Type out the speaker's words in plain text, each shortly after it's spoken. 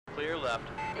left.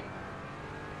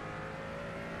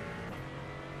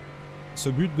 Ce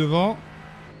but devant.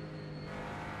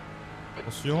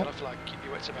 Attention. Yellow flag, keep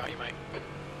your wits about you, mate.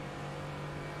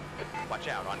 Watch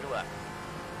out, on your left.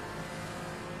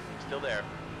 Still there.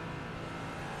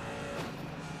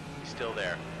 He's still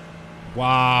there.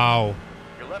 Wow.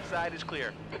 Your left side is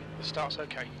clear. The start's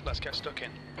okay, let's get stuck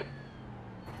in.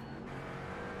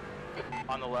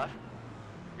 On the left.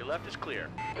 Your left is clear.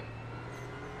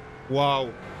 Wow.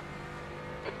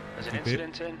 There's an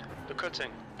incident in the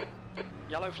cutting.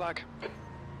 Yellow flag.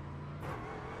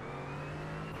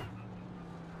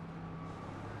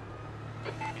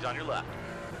 He's on your left.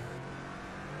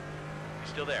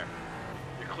 He's still there.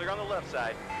 You're clear on the left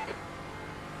side.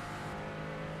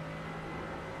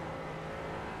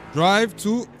 Drive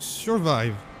to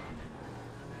survive.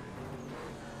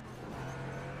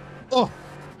 Oh!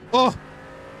 Oh!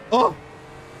 Oh!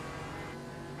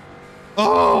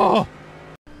 Oh!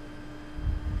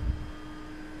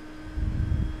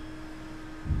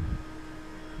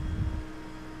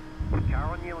 Car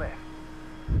on your left.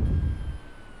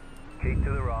 Keep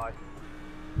to the right.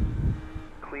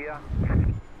 Clear.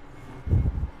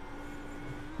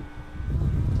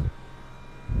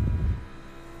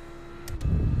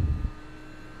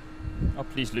 Oh,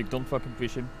 please, Luke, don't fucking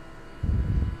push him.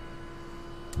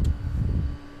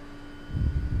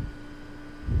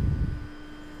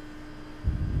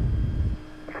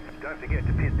 Don't forget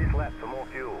to pit this lap for more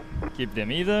fuel. Keep them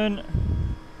even.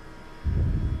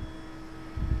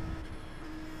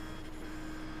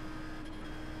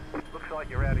 Looks like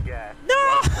you're out of gas.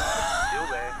 No! Still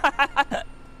there.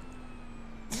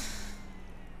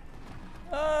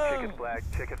 Checkered flag,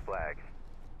 checkered flag.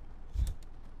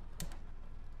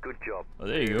 Good job. Oh,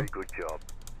 there you go. Very good job.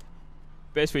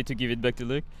 Best way to give it back to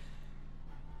Luke.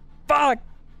 Fuck!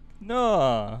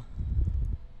 No!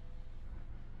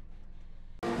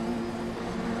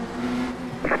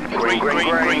 Green, green,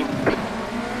 green.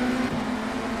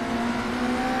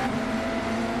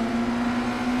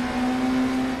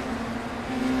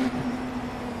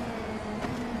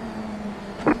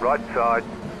 Right side.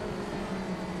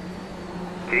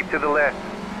 Keep to the left.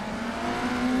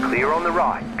 Clear on the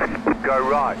right. Go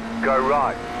right. Go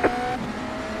right.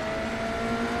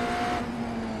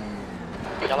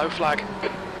 Yellow flag.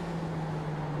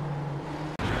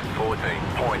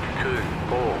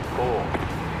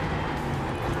 14.244.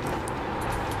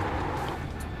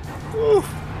 Oof.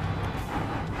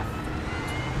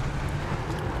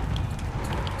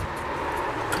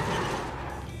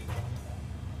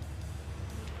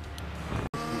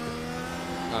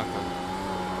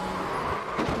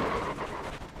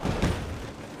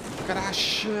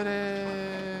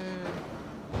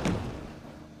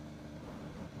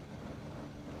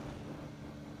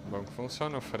 Bom, que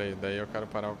funciona o freio, daí eu quero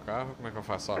parar o carro, como é que eu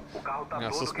faço? Ó,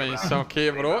 minha suspensão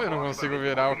quebrou, eu não consigo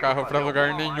virar o carro pra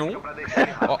lugar nenhum.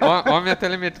 Ó minha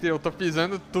telemetria, eu tô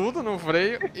pisando tudo no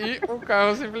freio e o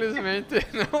carro simplesmente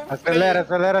não Acelera,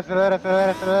 acelera, acelera,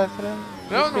 acelera, acelera, acelera.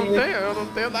 Não, eu não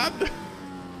tenho nada.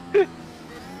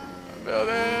 Meu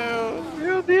Deus.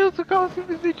 Meu Deus, o carro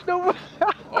simplesmente não vai.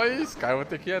 Olha isso, cara, eu vou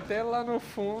ter que ir até lá no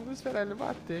fundo e esperar ele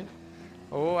bater.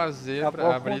 Ou a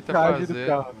zebra, a brita fazer.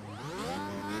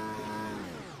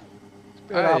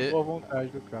 Esperar a boa vontade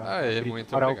do carro. Aê,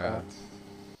 muito obrigado.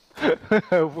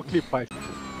 Eu vou clipar isso.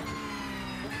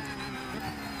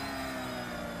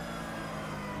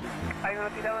 Hay una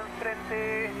tirada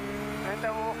enfrente. Frente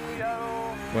a vos,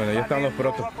 cuidado. Bueno, ya están los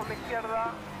protos. Va por la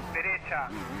izquierda. Derecha.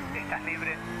 Estás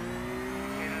libre.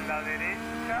 En la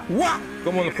derecha. ¡Guau!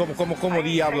 ¿Cómo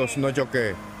diablos no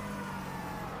choqué?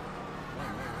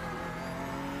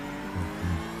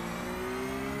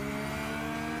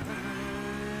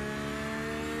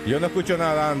 Yo no escucho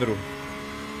nada, Andrew.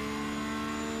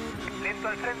 Lento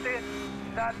al frente.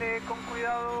 Dale con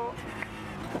cuidado.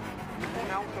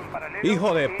 Un auto en paralelo.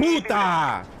 ¡Hijo de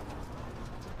puta!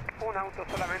 Un auto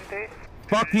solamente.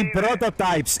 Fucking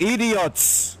prototypes,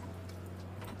 idiots!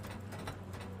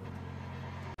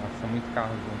 Nossa, muito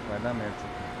carro junto, vai dar merda isso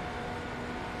aqui.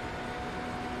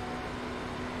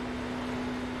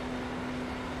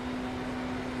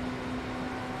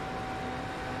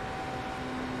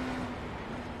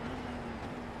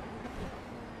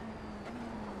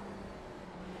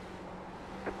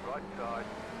 Right side.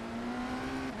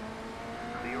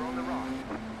 Clear on the right.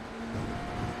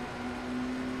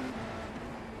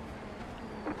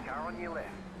 Car on your left.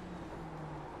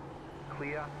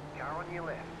 Clear. Car on your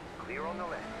left. Clear on the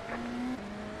left.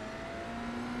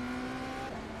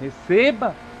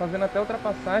 Receba! Fazendo até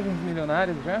ultrapassagens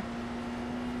milionárias já.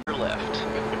 Left.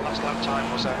 Last lap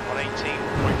time was at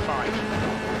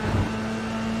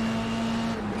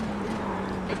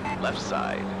 118.5. Left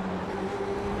side.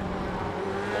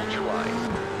 Ultra wide.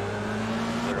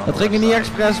 Clear on Dat the ging left niet side.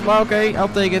 expres, maar oké,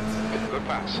 I'll take it. Good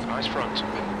pass. Eyes front.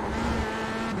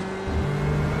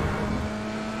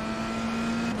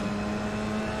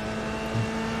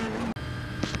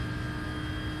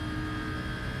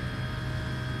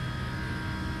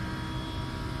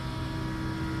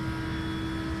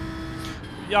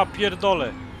 Ja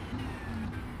pierdolę.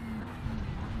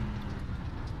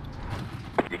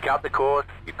 You cut the course,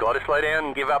 you've got to slow down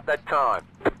and give up that time.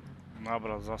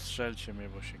 Dobra, zastrzelcie mnie,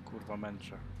 bo się kurwa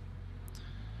męczę.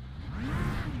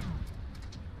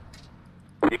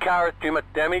 Your car has too much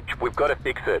damage, we've got to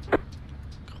fix it.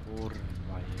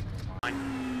 Kurwa jego ma...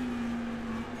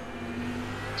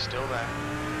 Still there.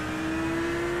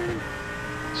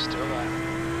 Still there.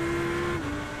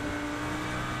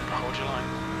 Hold your line.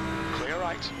 Clear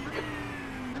right.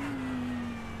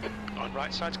 On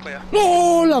right side's clear.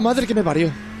 ¡Oh, la madre que me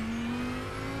parió!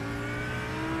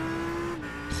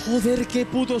 Joder, qué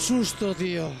puto susto,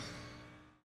 tío.